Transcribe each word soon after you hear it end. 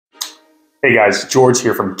Hey guys, George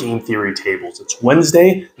here from Game Theory Tables. It's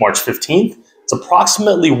Wednesday, March 15th. It's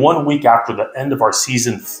approximately 1 week after the end of our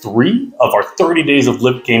Season 3 of our 30 Days of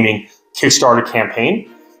Live Gaming Kickstarter campaign,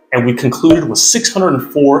 and we concluded with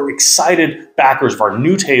 604 excited backers of our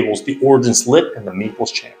new tables, the Origins Lit and the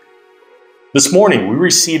Meeples Champion. This morning, we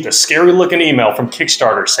received a scary-looking email from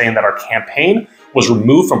Kickstarter saying that our campaign was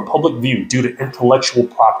removed from public view due to intellectual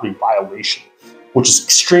property violation, which is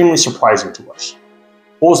extremely surprising to us.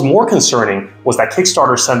 What was more concerning was that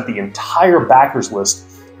Kickstarter sent the entire backers list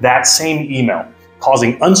that same email,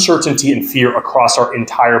 causing uncertainty and fear across our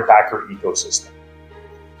entire backer ecosystem.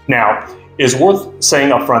 Now, it is worth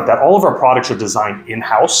saying up front that all of our products are designed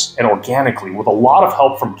in-house and organically with a lot of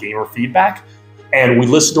help from gamer feedback, and we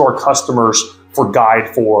listen to our customers for guide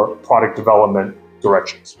for product development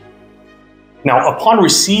directions. Now, upon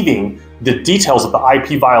receiving the details of the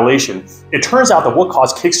IP violation, it turns out that what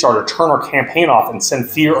caused Kickstarter to turn our campaign off and send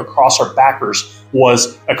fear across our backers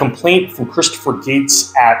was a complaint from Christopher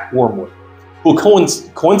Gates at Wyrmwood, who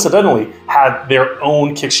coincidentally had their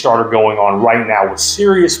own Kickstarter going on right now with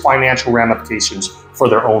serious financial ramifications for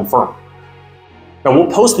their own firm. Now,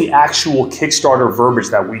 we'll post the actual Kickstarter verbiage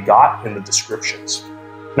that we got in the descriptions.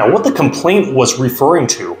 Now, what the complaint was referring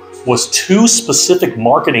to was two specific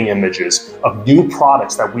marketing images of new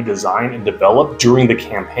products that we designed and developed during the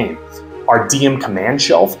campaign, our DM command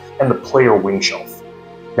shelf and the player wing shelf.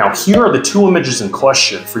 Now, here are the two images in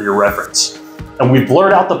question for your reference, and we've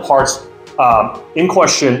blurred out the parts in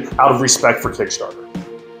question out of respect for Kickstarter.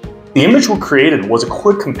 The image we created was a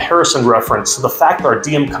quick comparison reference to the fact that our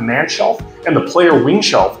DM command shelf and the player wing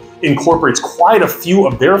shelf incorporates quite a few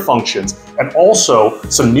of their functions and also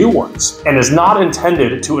some new ones, and is not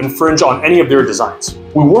intended to infringe on any of their designs.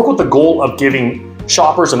 We work with the goal of giving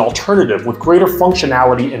shoppers an alternative with greater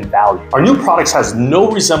functionality and value. Our new products has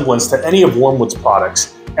no resemblance to any of Wyrmwood's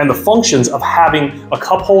products, and the functions of having a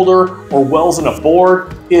cup holder or wells in a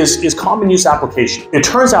board is common use application. It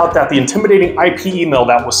turns out that the intimidating IP email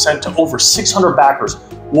that was sent to over 600 backers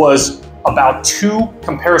was about two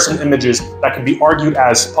comparison images that could be argued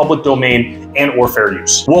as public domain and or fair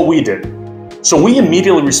use. What we did. So we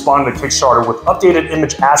immediately responded to Kickstarter with updated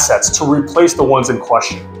image assets to replace the ones in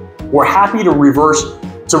question. We're happy to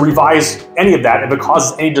revise any of that if it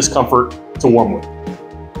causes any discomfort to Wyrmwood.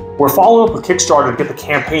 We're following up with Kickstarter to get the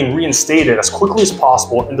campaign reinstated as quickly as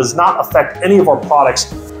possible and does not affect any of our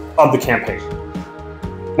products of the campaign.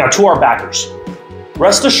 Now, to our backers.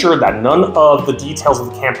 Rest assured that none of the details of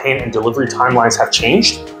the campaign and delivery timelines have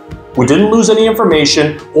changed. We didn't lose any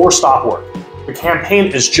information or stop work. The campaign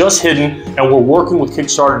is just hidden, and we're working with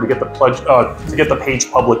Kickstarter to get the page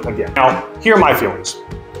public again. Now, here are my feelings.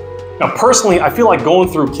 Now, personally, I feel like going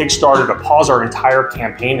through Kickstarter to pause our entire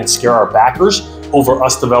campaign and scare our backers over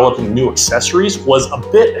us developing new accessories was a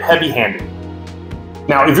bit heavy-handed.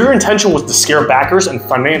 Now, if your intention was to scare backers and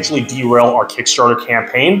financially derail our Kickstarter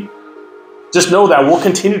campaign, just know that we'll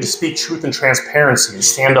continue to speak truth and transparency and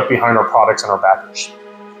stand up behind our products and our backers.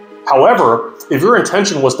 However, if your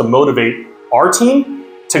intention was to motivate our team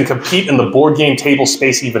to compete in the board game table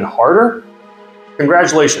space even harder,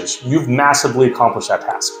 congratulations, you've massively accomplished that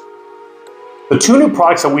task. The two new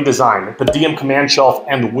products that we designed, the DM command shelf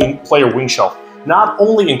and the player wing shelf, not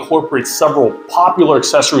only incorporate several popular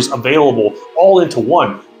accessories available all into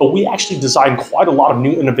one, but we actually designed quite a lot of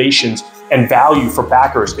new innovations and value for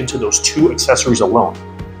backers into those two accessories alone.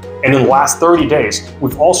 And in the last 30 days,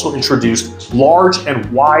 we've also introduced large and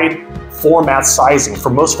wide format sizing for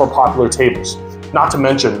most of our popular tables. Not to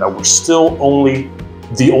mention that we're still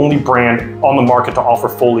the only brand on the market to offer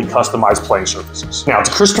fully customized playing surfaces. Now,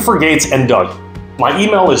 to Christopher Gates and Doug, my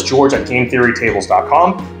email is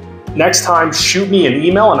george@gametheorytables.com. Next time, shoot me an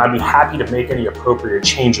email and I'd be happy to make any appropriate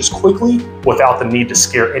changes quickly without the need to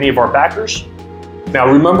scare any of our backers. Now,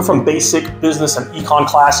 remember from basic business and econ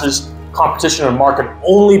classes, competition and market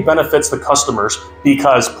only benefits the customers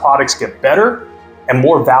because products get better and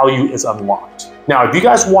more value is unlocked. Now, if you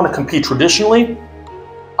guys want to compete traditionally,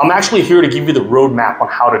 I'm actually here to give you the roadmap on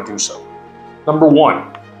how to do so. Number one,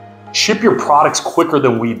 ship your products quicker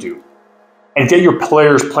than we do and get your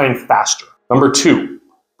players playing faster. Number two,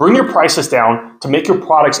 bring your prices down to make your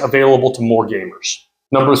products available to more gamers.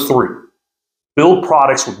 Number three, build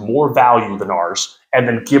products with more value than ours and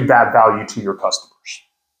then give that value to your customers.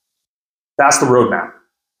 That's the roadmap.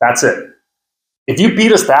 That's it. If you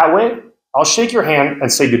beat us that way, I'll shake your hand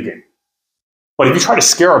and say good game. But if you try to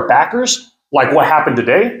scare our backers, like what happened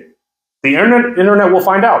today, the internet will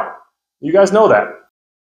find out. You guys know that.